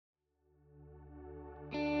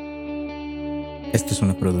Esta es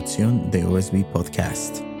una producción de OSB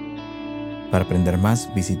Podcast. Para aprender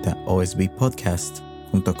más, visita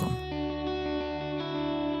osbpodcast.com.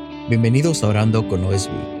 Bienvenidos a Orando con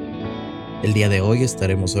OSB. El día de hoy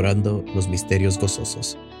estaremos orando los misterios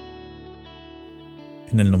gozosos.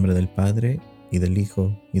 En el nombre del Padre, y del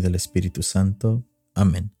Hijo, y del Espíritu Santo.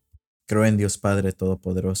 Amén. Creo en Dios Padre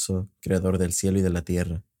Todopoderoso, Creador del cielo y de la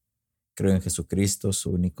tierra. Creo en Jesucristo, su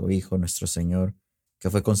único Hijo, nuestro Señor, que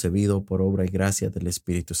fue concebido por obra y gracia del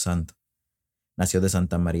Espíritu Santo. Nació de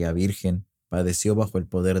Santa María Virgen, padeció bajo el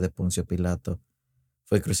poder de Poncio Pilato,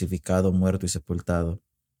 fue crucificado, muerto y sepultado,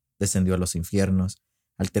 descendió a los infiernos,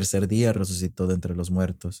 al tercer día resucitó de entre los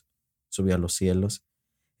muertos, subió a los cielos,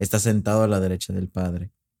 está sentado a la derecha del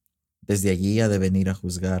Padre. Desde allí ha de venir a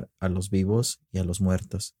juzgar a los vivos y a los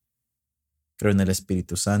muertos. Creo en el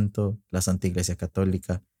Espíritu Santo, la Santa Iglesia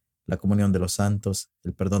Católica, la comunión de los santos,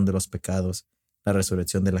 el perdón de los pecados, la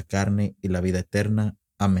resurrección de la carne y la vida eterna.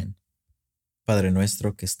 Amén. Padre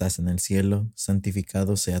nuestro que estás en el cielo,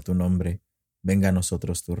 santificado sea tu nombre. Venga a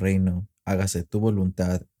nosotros tu reino, hágase tu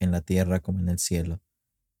voluntad en la tierra como en el cielo.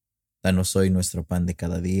 Danos hoy nuestro pan de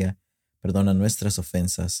cada día, perdona nuestras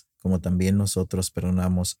ofensas, como también nosotros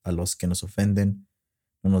perdonamos a los que nos ofenden.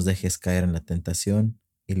 No nos dejes caer en la tentación,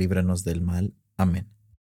 y líbranos del mal. Amén.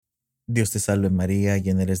 Dios te salve María,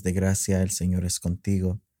 llena eres de gracia, el Señor es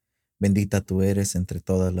contigo. Bendita tú eres entre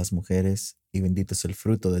todas las mujeres, y bendito es el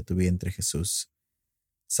fruto de tu vientre Jesús.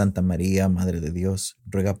 Santa María, Madre de Dios,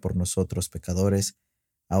 ruega por nosotros pecadores,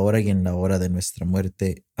 ahora y en la hora de nuestra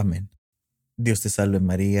muerte. Amén. Dios te salve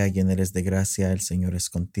María, llena eres de gracia, el Señor es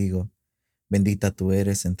contigo. Bendita tú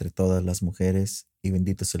eres entre todas las mujeres, y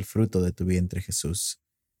bendito es el fruto de tu vientre Jesús.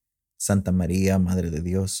 Santa María, Madre de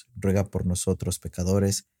Dios, ruega por nosotros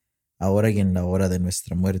pecadores, ahora y en la hora de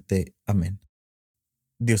nuestra muerte. Amén.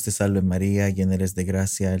 Dios te salve María, llena eres de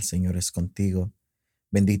gracia, el Señor es contigo.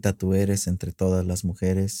 Bendita tú eres entre todas las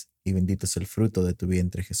mujeres, y bendito es el fruto de tu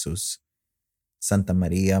vientre Jesús. Santa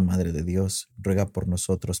María, Madre de Dios, ruega por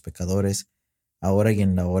nosotros pecadores, ahora y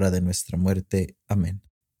en la hora de nuestra muerte. Amén.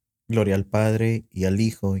 Gloria al Padre, y al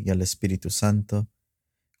Hijo, y al Espíritu Santo,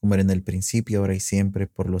 como era en el principio, ahora y siempre,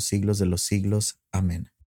 por los siglos de los siglos.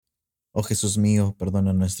 Amén. Oh Jesús mío,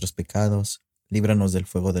 perdona nuestros pecados, líbranos del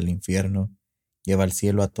fuego del infierno, lleva al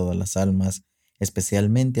cielo a todas las almas,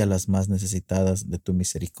 especialmente a las más necesitadas de tu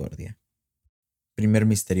misericordia. Primer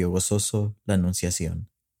misterio gozoso, la Anunciación.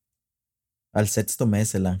 Al sexto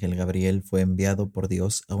mes el ángel Gabriel fue enviado por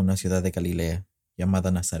Dios a una ciudad de Galilea,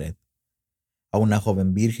 llamada Nazaret, a una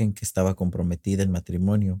joven virgen que estaba comprometida en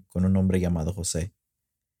matrimonio con un hombre llamado José.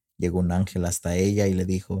 Llegó un ángel hasta ella y le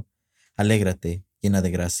dijo: Alégrate, llena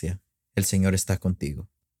de gracia, el Señor está contigo.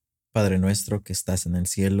 Padre nuestro que estás en el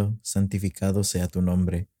cielo, santificado sea tu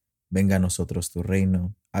nombre. Venga a nosotros tu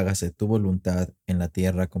reino, hágase tu voluntad en la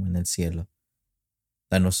tierra como en el cielo.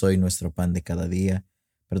 Danos hoy nuestro pan de cada día,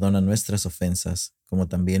 perdona nuestras ofensas, como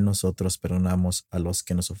también nosotros perdonamos a los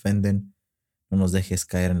que nos ofenden. No nos dejes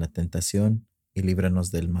caer en la tentación, y líbranos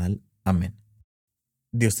del mal. Amén.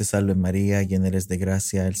 Dios te salve María, llena eres de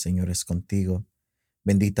gracia, el Señor es contigo.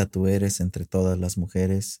 Bendita tú eres entre todas las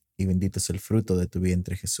mujeres, y bendito es el fruto de tu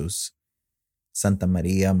vientre Jesús. Santa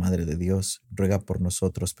María, Madre de Dios, ruega por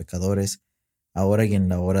nosotros pecadores, ahora y en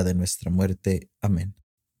la hora de nuestra muerte. Amén.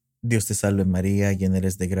 Dios te salve María, llena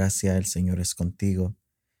eres de gracia, el Señor es contigo.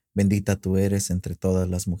 Bendita tú eres entre todas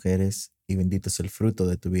las mujeres, y bendito es el fruto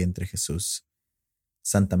de tu vientre Jesús.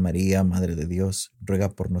 Santa María, Madre de Dios,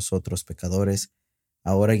 ruega por nosotros pecadores,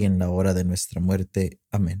 ahora y en la hora de nuestra muerte.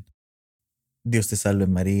 Amén. Dios te salve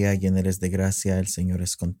María, llena eres de gracia, el Señor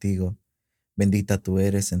es contigo. Bendita tú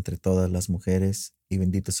eres entre todas las mujeres, y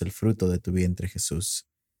bendito es el fruto de tu vientre Jesús.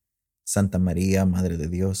 Santa María, Madre de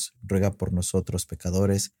Dios, ruega por nosotros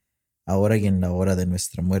pecadores, ahora y en la hora de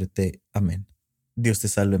nuestra muerte. Amén. Dios te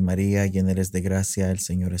salve María, llena eres de gracia, el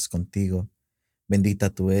Señor es contigo.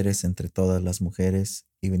 Bendita tú eres entre todas las mujeres,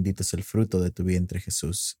 y bendito es el fruto de tu vientre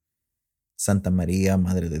Jesús. Santa María,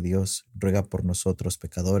 Madre de Dios, ruega por nosotros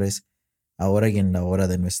pecadores, ahora y en la hora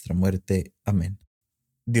de nuestra muerte. Amén.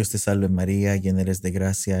 Dios te salve María, llena eres de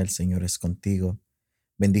gracia, el Señor es contigo.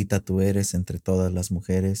 Bendita tú eres entre todas las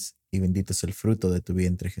mujeres, y bendito es el fruto de tu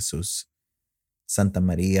vientre Jesús. Santa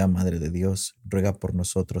María, Madre de Dios, ruega por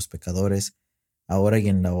nosotros pecadores, ahora y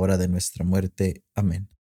en la hora de nuestra muerte. Amén.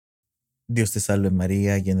 Dios te salve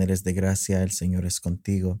María, llena eres de gracia, el Señor es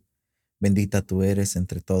contigo. Bendita tú eres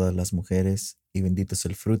entre todas las mujeres, y bendito es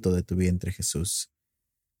el fruto de tu vientre Jesús.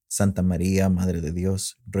 Santa María, Madre de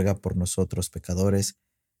Dios, ruega por nosotros pecadores,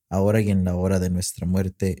 ahora y en la hora de nuestra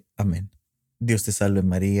muerte. Amén. Dios te salve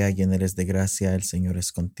María, llena eres de gracia, el Señor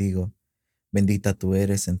es contigo. Bendita tú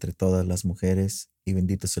eres entre todas las mujeres, y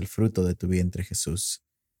bendito es el fruto de tu vientre, Jesús.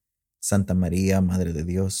 Santa María, Madre de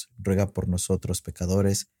Dios, ruega por nosotros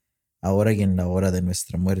pecadores, ahora y en la hora de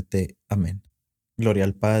nuestra muerte. Amén. Gloria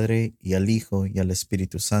al Padre, y al Hijo, y al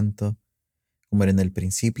Espíritu Santo, como era en el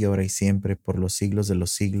principio, ahora y siempre, por los siglos de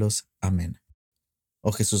los siglos. Amén.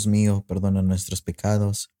 Oh Jesús mío, perdona nuestros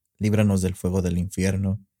pecados, líbranos del fuego del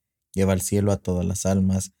infierno, lleva al cielo a todas las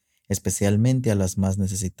almas, especialmente a las más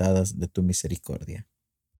necesitadas de tu misericordia.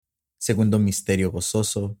 Segundo misterio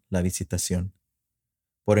gozoso, la visitación.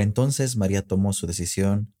 Por entonces María tomó su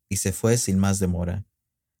decisión y se fue sin más demora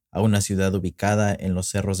a una ciudad ubicada en los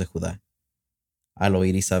cerros de Judá. Al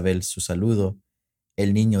oír Isabel su saludo,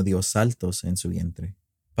 el niño dio saltos en su vientre.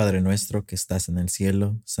 Padre nuestro que estás en el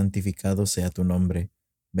cielo, santificado sea tu nombre.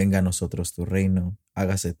 Venga a nosotros tu reino,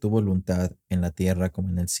 hágase tu voluntad en la tierra como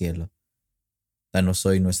en el cielo. Danos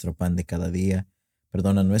hoy nuestro pan de cada día,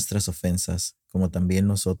 perdona nuestras ofensas, como también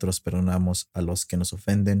nosotros perdonamos a los que nos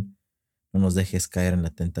ofenden. No nos dejes caer en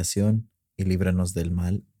la tentación, y líbranos del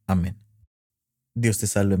mal. Amén. Dios te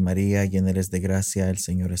salve María, llena eres de gracia, el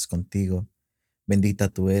Señor es contigo. Bendita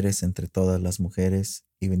tú eres entre todas las mujeres,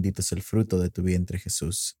 y bendito es el fruto de tu vientre,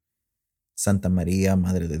 Jesús. Santa María,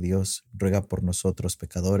 Madre de Dios, ruega por nosotros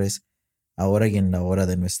pecadores, ahora y en la hora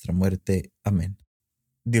de nuestra muerte. Amén.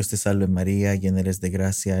 Dios te salve María, llena eres de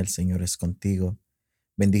gracia, el Señor es contigo.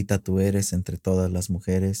 Bendita tú eres entre todas las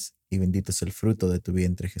mujeres, y bendito es el fruto de tu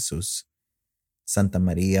vientre, Jesús. Santa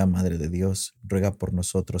María, Madre de Dios, ruega por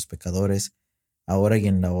nosotros pecadores, ahora y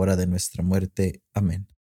en la hora de nuestra muerte. Amén.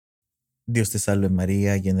 Dios te salve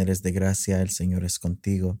María, llena eres de gracia, el Señor es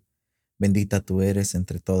contigo. Bendita tú eres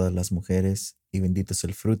entre todas las mujeres, y bendito es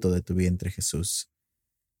el fruto de tu vientre, Jesús.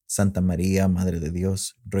 Santa María, Madre de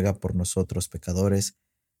Dios, ruega por nosotros pecadores,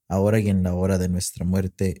 ahora y en la hora de nuestra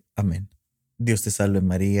muerte. Amén. Dios te salve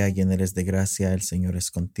María, llena eres de gracia, el Señor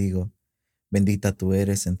es contigo. Bendita tú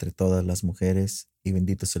eres entre todas las mujeres, y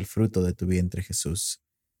bendito es el fruto de tu vientre, Jesús.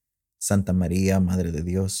 Santa María, Madre de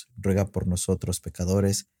Dios, ruega por nosotros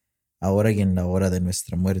pecadores, ahora y en la hora de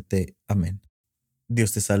nuestra muerte. Amén.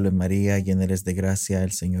 Dios te salve María, llena eres de gracia,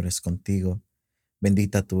 el Señor es contigo.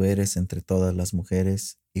 Bendita tú eres entre todas las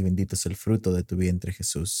mujeres, y bendito es el fruto de tu vientre,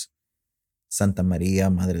 Jesús. Santa María,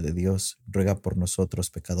 Madre de Dios, ruega por nosotros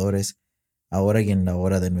pecadores, ahora y en la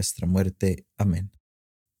hora de nuestra muerte. Amén.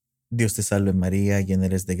 Dios te salve María, llena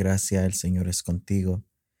eres de gracia, el Señor es contigo.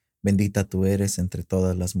 Bendita tú eres entre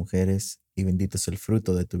todas las mujeres, y bendito es el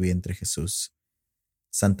fruto de tu vientre, Jesús.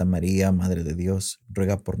 Santa María, Madre de Dios,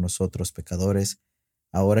 ruega por nosotros pecadores,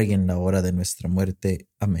 ahora y en la hora de nuestra muerte.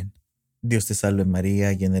 Amén. Dios te salve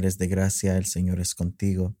María, llena eres de gracia, el Señor es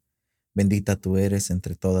contigo. Bendita tú eres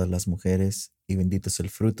entre todas las mujeres, y bendito es el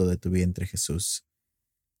fruto de tu vientre, Jesús.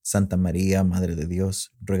 Santa María, Madre de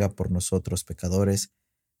Dios, ruega por nosotros pecadores,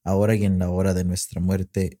 ahora y en la hora de nuestra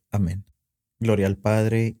muerte. Amén. Gloria al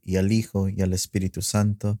Padre, y al Hijo, y al Espíritu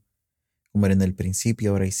Santo, como era en el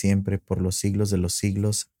principio, ahora y siempre, por los siglos de los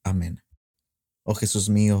siglos. Amén. Oh Jesús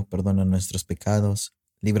mío, perdona nuestros pecados,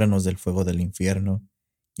 líbranos del fuego del infierno,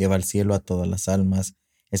 lleva al cielo a todas las almas,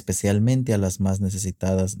 especialmente a las más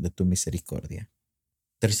necesitadas de tu misericordia.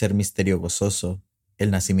 Tercer misterio gozoso, el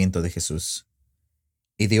nacimiento de Jesús.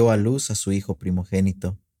 Y dio a luz a su Hijo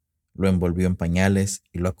primogénito, lo envolvió en pañales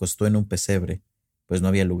y lo acostó en un pesebre, pues no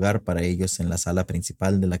había lugar para ellos en la sala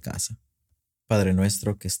principal de la casa. Padre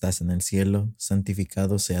nuestro que estás en el cielo,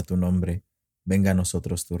 santificado sea tu nombre. Venga a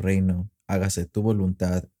nosotros tu reino, hágase tu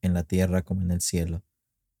voluntad en la tierra como en el cielo.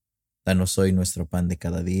 Danos hoy nuestro pan de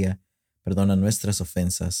cada día, perdona nuestras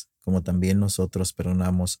ofensas, como también nosotros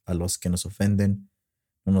perdonamos a los que nos ofenden.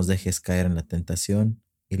 No nos dejes caer en la tentación,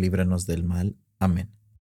 y líbranos del mal. Amén.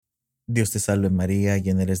 Dios te salve María,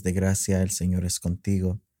 llena eres de gracia, el Señor es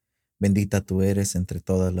contigo. Bendita tú eres entre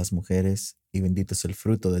todas las mujeres, y bendito es el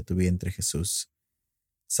fruto de tu vientre, Jesús.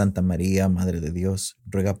 Santa María, Madre de Dios,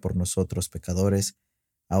 ruega por nosotros pecadores,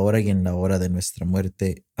 ahora y en la hora de nuestra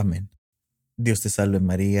muerte. Amén. Dios te salve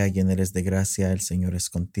María, llena eres de gracia, el Señor es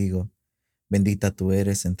contigo. Bendita tú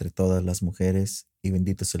eres entre todas las mujeres, y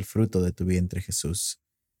bendito es el fruto de tu vientre, Jesús.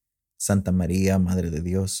 Santa María, Madre de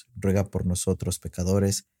Dios, ruega por nosotros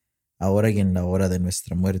pecadores, ahora y en la hora de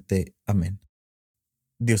nuestra muerte. Amén.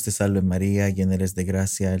 Dios te salve María, llena eres de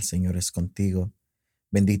gracia, el Señor es contigo.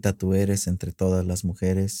 Bendita tú eres entre todas las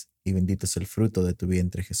mujeres, y bendito es el fruto de tu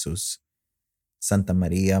vientre, Jesús. Santa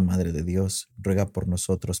María, Madre de Dios, ruega por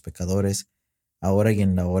nosotros pecadores, ahora y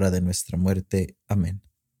en la hora de nuestra muerte. Amén.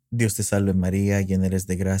 Dios te salve María, llena eres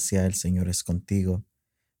de gracia, el Señor es contigo.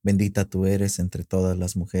 Bendita tú eres entre todas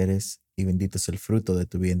las mujeres, y bendito es el fruto de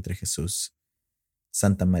tu vientre, Jesús.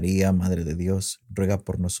 Santa María, Madre de Dios, ruega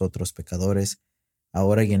por nosotros pecadores,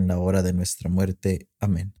 ahora y en la hora de nuestra muerte.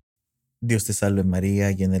 Amén. Dios te salve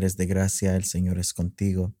María, llena eres de gracia, el Señor es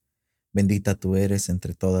contigo. Bendita tú eres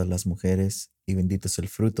entre todas las mujeres, y bendito es el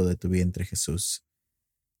fruto de tu vientre Jesús.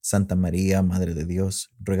 Santa María, Madre de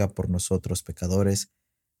Dios, ruega por nosotros pecadores,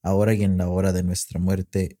 ahora y en la hora de nuestra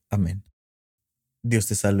muerte. Amén. Dios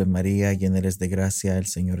te salve María, llena eres de gracia, el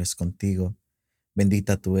Señor es contigo.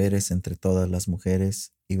 Bendita tú eres entre todas las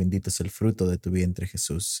mujeres, y bendito es el fruto de tu vientre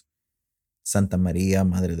Jesús. Santa María,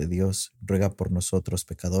 Madre de Dios, ruega por nosotros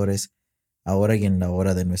pecadores, ahora y en la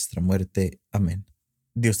hora de nuestra muerte. Amén.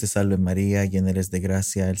 Dios te salve María, llena eres de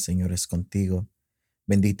gracia, el Señor es contigo.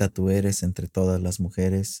 Bendita tú eres entre todas las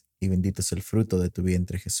mujeres, y bendito es el fruto de tu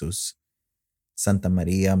vientre Jesús. Santa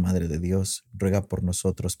María, Madre de Dios, ruega por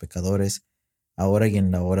nosotros pecadores, ahora y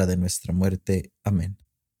en la hora de nuestra muerte. Amén.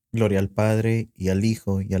 Gloria al Padre, y al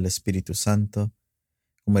Hijo, y al Espíritu Santo,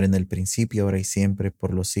 como era en el principio, ahora y siempre,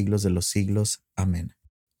 por los siglos de los siglos. Amén.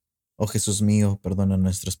 Oh Jesús mío, perdona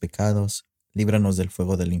nuestros pecados, líbranos del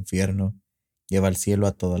fuego del infierno, lleva al cielo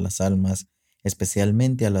a todas las almas,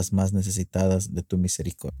 especialmente a las más necesitadas de tu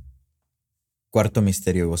misericordia. Cuarto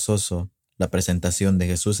misterio gozoso, la presentación de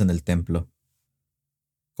Jesús en el templo.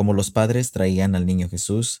 Como los padres traían al niño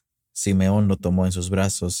Jesús, Simeón lo tomó en sus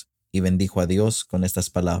brazos y bendijo a Dios con estas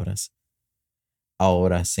palabras: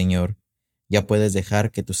 Ahora, Señor, ya puedes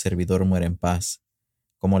dejar que tu servidor muera en paz,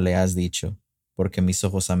 como le has dicho, porque mis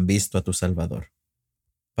ojos han visto a tu Salvador.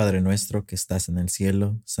 Padre nuestro que estás en el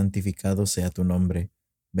cielo, santificado sea tu nombre.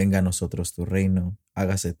 Venga a nosotros tu reino,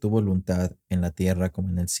 hágase tu voluntad en la tierra como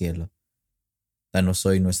en el cielo. Danos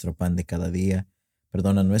hoy nuestro pan de cada día,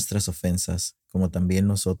 perdona nuestras ofensas, como también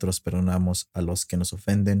nosotros perdonamos a los que nos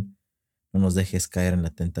ofenden. No nos dejes caer en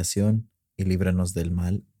la tentación, y líbranos del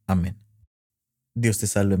mal. Amén. Dios te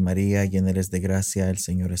salve María, llena eres de gracia, el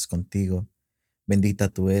Señor es contigo. Bendita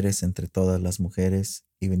tú eres entre todas las mujeres,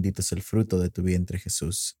 y bendito es el fruto de tu vientre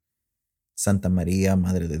Jesús. Santa María,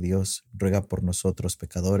 Madre de Dios, ruega por nosotros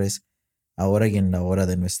pecadores, ahora y en la hora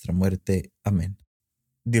de nuestra muerte. Amén.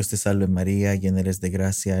 Dios te salve María, llena eres de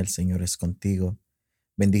gracia, el Señor es contigo.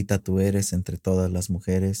 Bendita tú eres entre todas las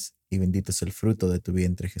mujeres, y bendito es el fruto de tu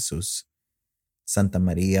vientre Jesús. Santa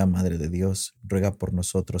María, Madre de Dios, ruega por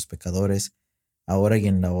nosotros pecadores, ahora y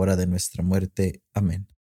en la hora de nuestra muerte. Amén.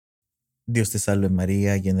 Dios te salve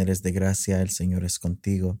María, llena eres de gracia, el Señor es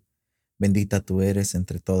contigo. Bendita tú eres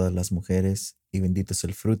entre todas las mujeres, y bendito es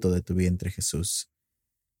el fruto de tu vientre Jesús.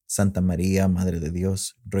 Santa María, Madre de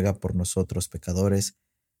Dios, ruega por nosotros pecadores,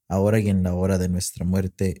 ahora y en la hora de nuestra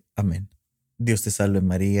muerte. Amén. Dios te salve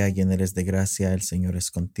María, llena eres de gracia, el Señor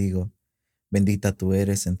es contigo. Bendita tú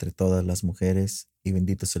eres entre todas las mujeres, y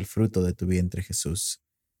bendito es el fruto de tu vientre Jesús.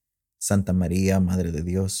 Santa María, Madre de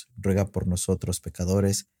Dios, ruega por nosotros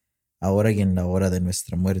pecadores, ahora y en la hora de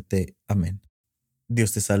nuestra muerte. Amén.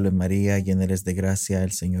 Dios te salve María, llena eres de gracia,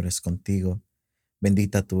 el Señor es contigo.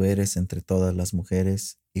 Bendita tú eres entre todas las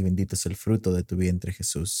mujeres, y bendito es el fruto de tu vientre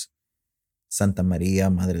Jesús. Santa María,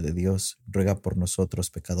 Madre de Dios, ruega por nosotros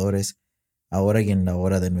pecadores, ahora y en la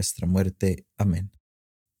hora de nuestra muerte. Amén.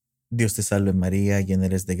 Dios te salve María, llena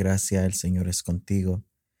eres de gracia, el Señor es contigo.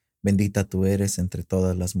 Bendita tú eres entre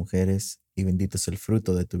todas las mujeres, y bendito es el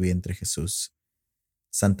fruto de tu vientre Jesús.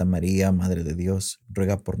 Santa María, Madre de Dios,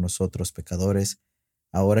 ruega por nosotros pecadores,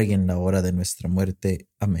 ahora y en la hora de nuestra muerte.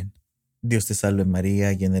 Amén. Dios te salve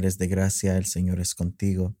María, llena eres de gracia, el Señor es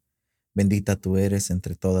contigo. Bendita tú eres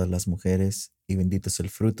entre todas las mujeres, y bendito es el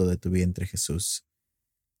fruto de tu vientre Jesús.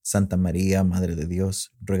 Santa María, Madre de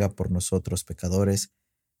Dios, ruega por nosotros pecadores,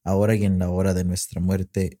 ahora y en la hora de nuestra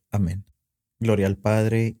muerte. Amén. Gloria al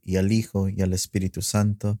Padre, y al Hijo, y al Espíritu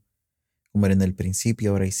Santo, como era en el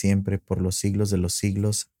principio, ahora y siempre, por los siglos de los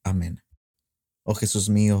siglos. Amén. Oh Jesús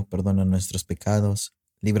mío, perdona nuestros pecados,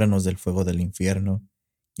 líbranos del fuego del infierno,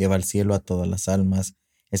 lleva al cielo a todas las almas,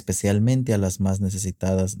 especialmente a las más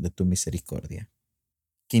necesitadas de tu misericordia.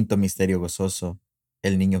 Quinto misterio gozoso,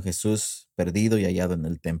 el niño Jesús, perdido y hallado en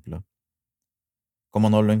el templo. Como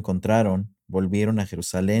no lo encontraron, volvieron a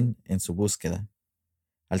Jerusalén en su búsqueda.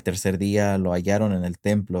 Al tercer día lo hallaron en el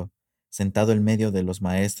templo, sentado en medio de los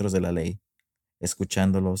maestros de la ley,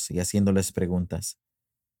 escuchándolos y haciéndoles preguntas.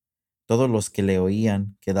 Todos los que le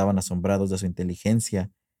oían quedaban asombrados de su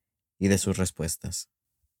inteligencia y de sus respuestas.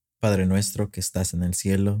 Padre nuestro que estás en el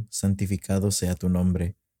cielo, santificado sea tu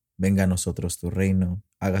nombre. Venga a nosotros tu reino,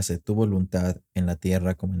 hágase tu voluntad en la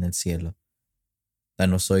tierra como en el cielo.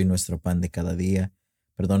 Danos hoy nuestro pan de cada día,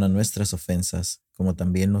 perdona nuestras ofensas, como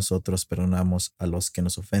también nosotros perdonamos a los que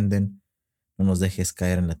nos ofenden. No nos dejes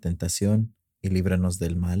caer en la tentación, y líbranos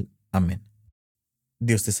del mal. Amén.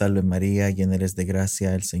 Dios te salve María, llena eres de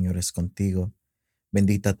gracia, el Señor es contigo.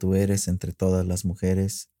 Bendita tú eres entre todas las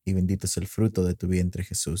mujeres, y bendito es el fruto de tu vientre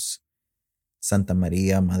Jesús. Santa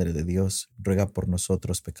María, Madre de Dios, ruega por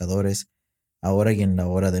nosotros pecadores, ahora y en la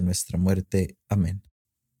hora de nuestra muerte. Amén.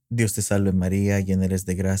 Dios te salve María, llena eres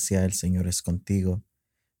de gracia, el Señor es contigo.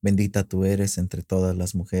 Bendita tú eres entre todas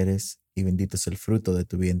las mujeres, y bendito es el fruto de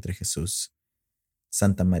tu vientre Jesús.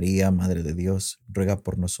 Santa María, Madre de Dios, ruega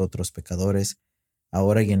por nosotros pecadores,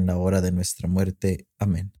 ahora y en la hora de nuestra muerte.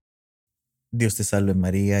 Amén. Dios te salve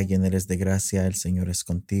María, llena eres de gracia, el Señor es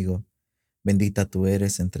contigo. Bendita tú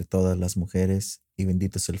eres entre todas las mujeres, y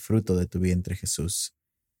bendito es el fruto de tu vientre Jesús.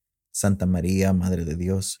 Santa María, Madre de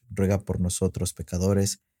Dios, ruega por nosotros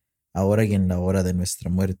pecadores, ahora y en la hora de nuestra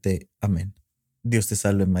muerte. Amén. Dios te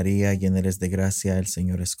salve María, llena eres de gracia, el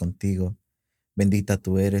Señor es contigo. Bendita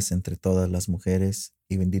tú eres entre todas las mujeres,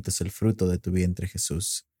 y bendito es el fruto de tu vientre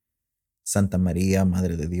Jesús. Santa María,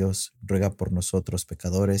 Madre de Dios, ruega por nosotros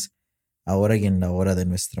pecadores, ahora y en la hora de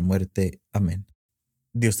nuestra muerte. Amén.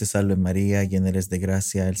 Dios te salve María, llena eres de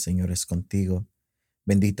gracia, el Señor es contigo.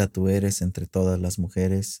 Bendita tú eres entre todas las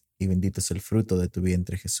mujeres, y bendito es el fruto de tu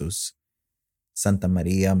vientre Jesús. Santa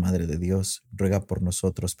María, Madre de Dios, ruega por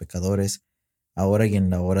nosotros pecadores, ahora y en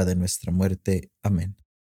la hora de nuestra muerte. Amén.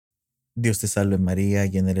 Dios te salve María,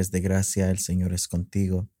 llena eres de gracia, el Señor es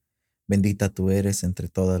contigo. Bendita tú eres entre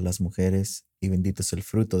todas las mujeres, y bendito es el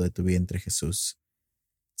fruto de tu vientre Jesús.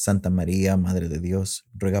 Santa María, Madre de Dios,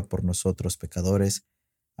 ruega por nosotros pecadores,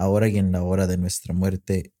 ahora y en la hora de nuestra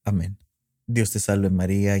muerte. Amén. Dios te salve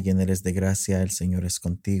María, llena eres de gracia, el Señor es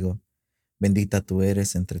contigo. Bendita tú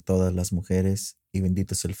eres entre todas las mujeres, y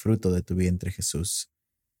bendito es el fruto de tu vientre Jesús.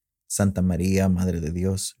 Santa María, Madre de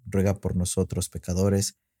Dios, ruega por nosotros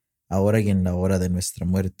pecadores, ahora y en la hora de nuestra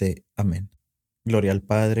muerte. Amén. Gloria al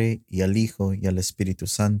Padre, y al Hijo, y al Espíritu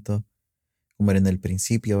Santo, como era en el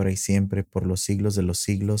principio, ahora y siempre, por los siglos de los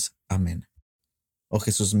siglos. Amén. Oh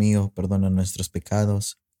Jesús mío, perdona nuestros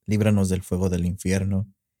pecados, líbranos del fuego del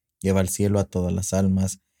infierno, lleva al cielo a todas las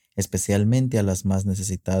almas, especialmente a las más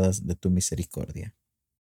necesitadas de tu misericordia.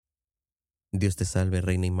 Dios te salve,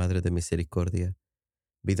 Reina y Madre de Misericordia,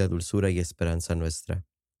 vida, dulzura y esperanza nuestra.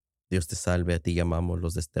 Dios te salve, a ti llamamos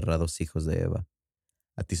los desterrados hijos de Eva.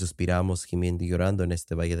 A ti suspiramos, gimiendo y llorando en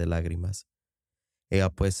este valle de lágrimas. Ea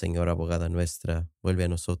pues, Señora abogada nuestra, vuelve a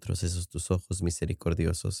nosotros esos tus ojos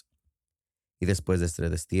misericordiosos. Y después de este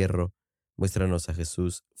destierro, muéstranos a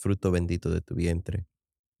Jesús, fruto bendito de tu vientre.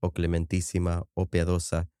 Oh clementísima, oh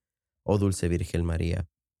piadosa, oh dulce Virgen María.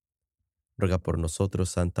 Ruega por nosotros,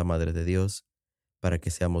 Santa Madre de Dios, para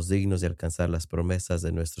que seamos dignos de alcanzar las promesas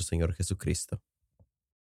de nuestro Señor Jesucristo.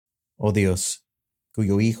 Oh Dios,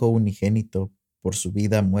 cuyo Hijo unigénito, por su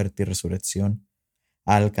vida, muerte y resurrección,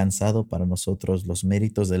 ha alcanzado para nosotros los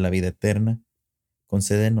méritos de la vida eterna,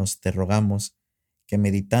 concédenos, te rogamos, que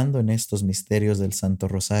meditando en estos misterios del Santo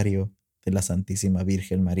Rosario de la Santísima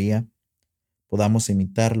Virgen María, podamos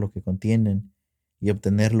imitar lo que contienen y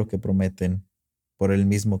obtener lo que prometen. Por el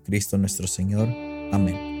mismo Cristo nuestro Señor.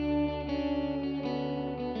 Amén.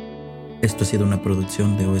 Esto ha sido una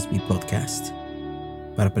producción de OSB Podcast.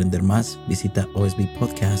 Para aprender más, visita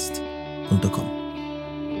osbpodcast.com.